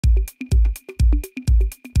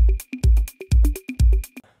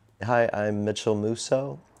Hi, I'm Mitchel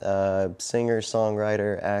Musso, singer,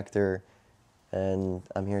 songwriter, actor, and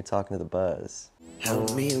I'm here talking to the buzz.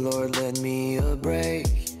 Help me, Lord, lend me a break.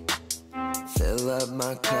 Fill up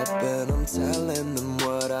my cup and I'm telling them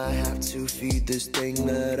what I have to feed this thing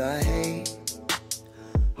that I hate.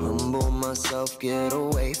 Humble myself, get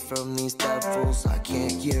away from these devils. I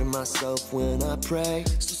can't hear myself when I pray.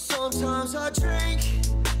 So sometimes I drink,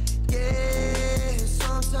 yeah.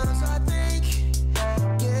 Sometimes I think,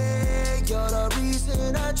 yeah, you're the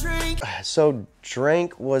reason I drink. So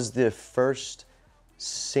Drank was the first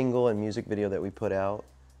single and music video that we put out,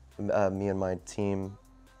 me and my team,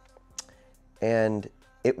 and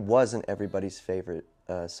it wasn't everybody's favorite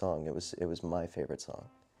song. It was my favorite song,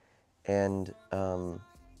 and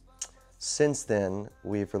since then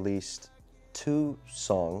we've released two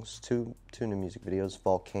songs, two new music videos,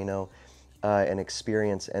 Volcano and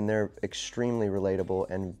Experience, and they're extremely relatable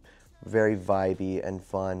and very vibey and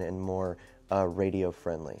fun and more radio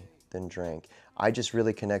friendly than Drank. I just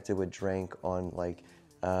really connected with Drank on like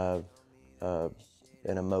an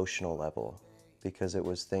emotional level because it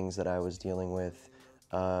was things that I was dealing with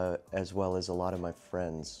as well as a lot of my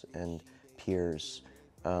friends and peers.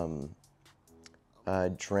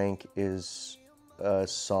 Drank is a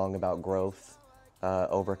song about growth,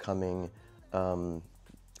 overcoming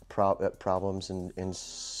problems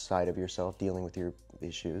inside of yourself, dealing with your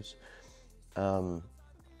issues. And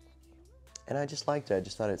I just liked it. I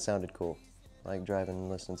just thought it sounded cool. I like driving and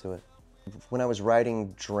listening to it. When I was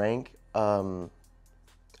writing Drank, a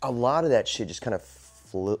lot of that shit just kind of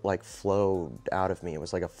flowed out of me. It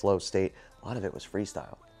was like a flow state. A lot of it was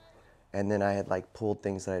freestyle. And then I had like pulled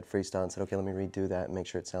things that I had freestyled and said, okay, let me redo that and make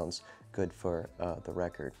sure it sounds good for the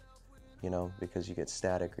record. You know, because you get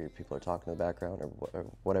static or people are talking in the background or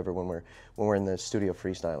whatever when we're in the studio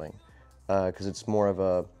freestyling, because it's more of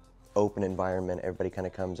a open environment. Everybody kind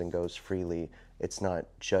of comes and goes freely. It's not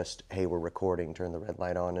just, hey, we're recording, turn the red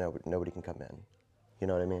light on, and nobody can come in. You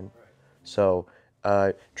know what I mean? Right. So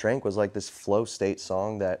Drank was like this flow state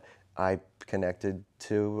song that I connected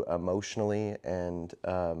to emotionally and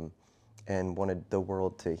wanted the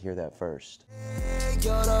world to hear that first.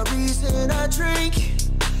 You're the reason I drink.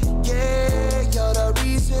 Yeah, you're the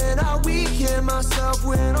reason I weaken myself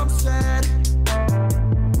when I'm sad.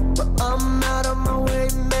 But I'm out of my way,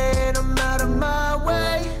 man, I'm out of my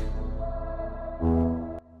way.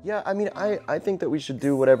 Yeah, I mean, I think that we should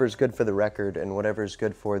do whatever's good for the record and whatever's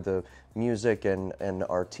good for the music and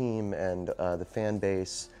our team and the fan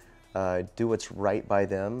base. Do what's right by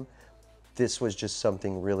them. This was just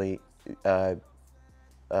something really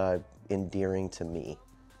endearing to me.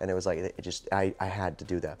 And it was like, I had to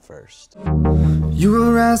do that first. You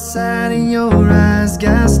were outside and your eyes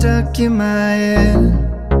got stuck in my head.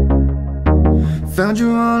 Found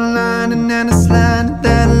you online and then I slid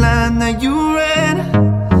that line that you read.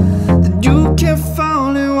 That you kept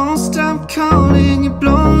falling, won't stop calling. You're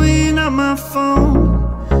blowing up my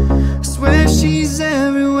phone. I swear she's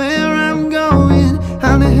everywhere I'm going.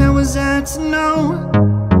 How the hell was I to know?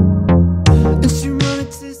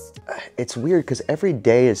 It's weird because every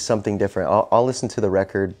day is something different. I'll listen to the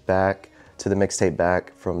record back, to the mixtape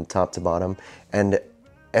back from top to bottom, and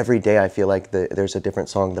every day I feel like there's a different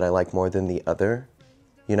song that I like more than the other.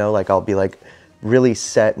 You know, like I'll be like really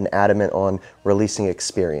set and adamant on releasing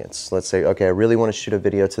Experience. Let's say, okay, I really want to shoot a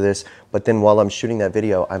video to this, but then while I'm shooting that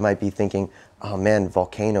video, I might be thinking, oh man,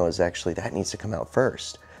 Volcano is actually, that needs to come out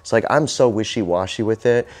first. So like I'm so wishy-washy with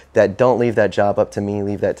it that don't leave that job up to me,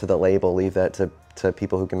 leave that to the label, leave that to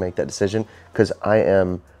people who can make that decision, because I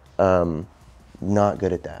am not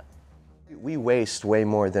good at that. We waste way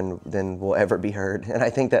more than will ever be heard, and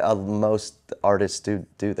I think that most artists do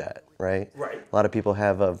that, right? Right. A lot of people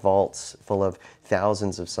have vaults full of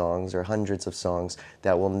thousands of songs or hundreds of songs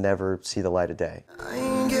that will never see the light of day. I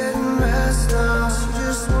ain't getting rest now. She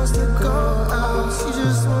just wants to go out. She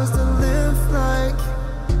just wants to live like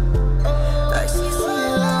she's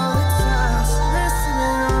seeing all the time. She's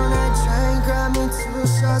listening on that train, grab me two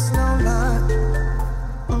shots, no lie.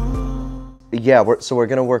 Yeah, so we're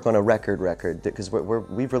gonna work on a record because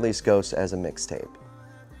we've released Ghost as a mixtape,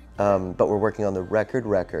 but we're working on the record.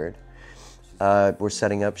 We're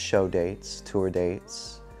setting up show dates, tour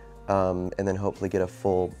dates, and then hopefully get a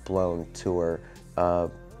full-blown tour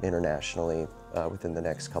internationally within the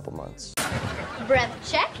next couple months. Breath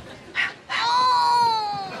check.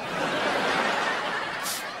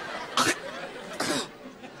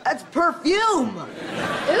 That's perfume!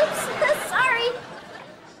 Oops, sorry.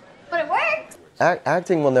 But it worked.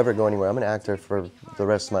 Acting will never go anywhere. I'm an actor for the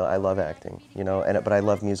rest of my life. I love acting, you know, but I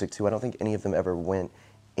love music too. I don't think any of them ever went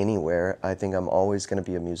anywhere. I think I'm always going to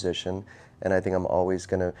be a musician, and I think I'm always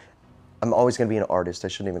going to be an artist. I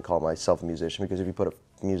shouldn't even call myself a musician, because if you put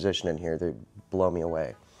a musician in here, they blow me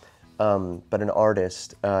away. But an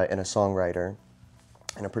artist and a songwriter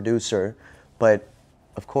and a producer, but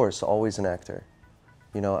of course, always an actor.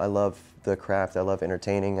 You know, I love the craft. I love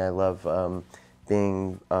entertaining. I love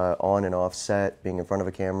being on and off set, being in front of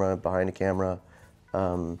a camera, behind a camera,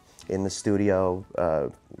 in the studio.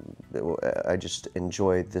 I just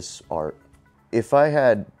enjoy this art. If I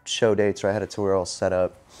had show dates or I had a tour all set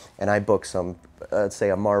up and I book some, let's say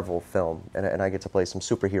a Marvel film, and I get to play some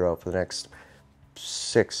superhero for the next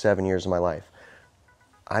 6, 7 years of my life,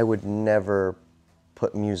 I would never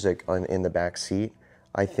put music in the back seat.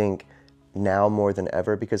 I think now more than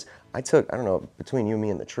ever, because I don't know, between you, me,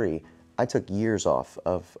 and the tree, I took years off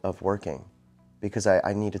of working because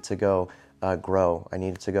I needed to go grow. I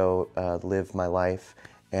needed to go live my life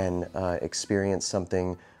and experience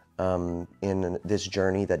something in this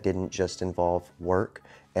journey that didn't just involve work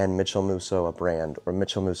and Mitchel Musso, a brand, or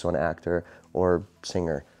Mitchel Musso, an actor or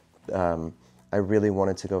singer. I really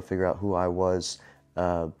wanted to go figure out who I was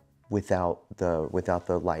without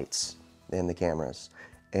the lights and the cameras.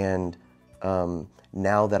 And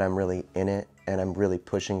now that I'm really in it and I'm really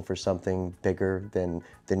pushing for something bigger than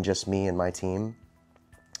just me and my team,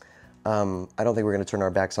 I don't think we're going to turn our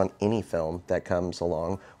backs on any film that comes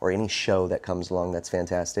along or any show that comes along that's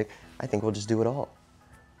fantastic. I think we'll just do it all.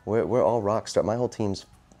 We're all rock stars. My whole team's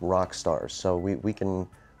rock stars, so we can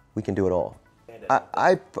do it all.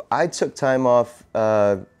 I took time off.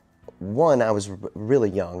 One, I was really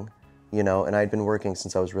young, you know, and I'd been working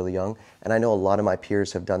since I was really young, and I know a lot of my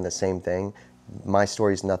peers have done the same thing. My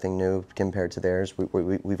story's nothing new compared to theirs.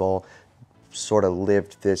 We've all sort of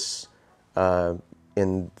lived this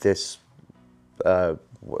in this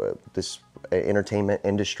this entertainment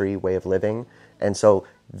industry way of living, and so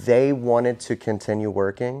they wanted to continue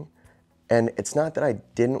working, and it's not that I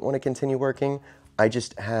didn't want to continue working. I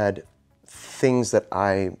just had things that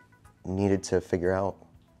I needed to figure out.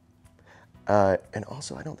 And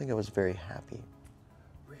also, I don't think I was very happy.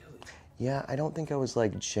 Really? Yeah, I don't think I was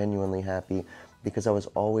like genuinely happy because I was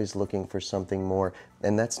always looking for something more.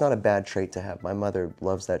 And that's not a bad trait to have. My mother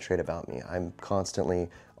loves that trait about me. I'm constantly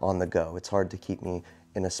on the go. It's hard to keep me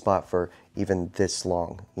in a spot for even this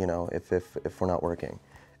long, you know, if we're not working.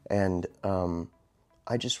 And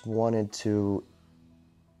I just wanted to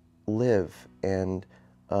live and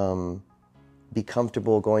be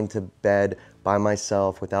comfortable going to bed by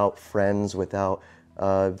myself, without friends, without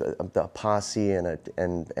the posse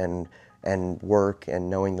and work, and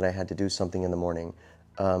knowing that I had to do something in the morning.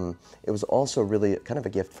 It was also really kind of a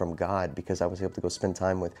gift from God, because I was able to go spend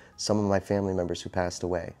time with some of my family members who passed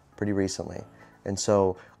away pretty recently. And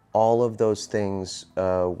so all of those things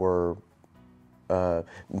made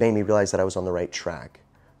me realize that I was on the right track.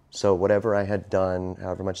 So whatever I had done,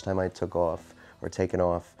 however much time I took off or taken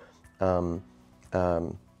off,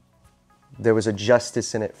 there was a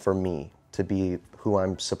justice in it for me to be who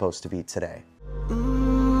I'm supposed to be today.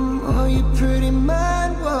 All your pretty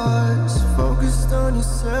mind was focused on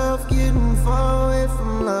yourself, getting far away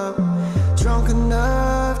from love, drunk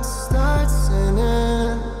enough to start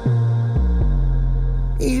sinning,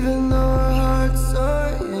 even though our hearts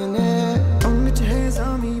are in it. Don't let your hands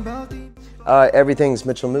on me about the... Everything's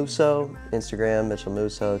Mitchel Musso. Instagram, Mitchel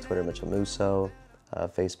Musso. Twitter, Mitchel Musso.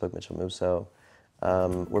 Facebook, Mitchel Musso.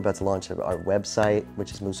 We're about to launch our website,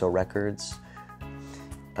 which is Musso Records.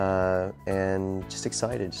 And just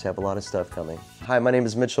excited, just have a lot of stuff coming. Hi, my name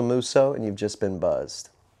is Mitchel Musso, and you've just been buzzed.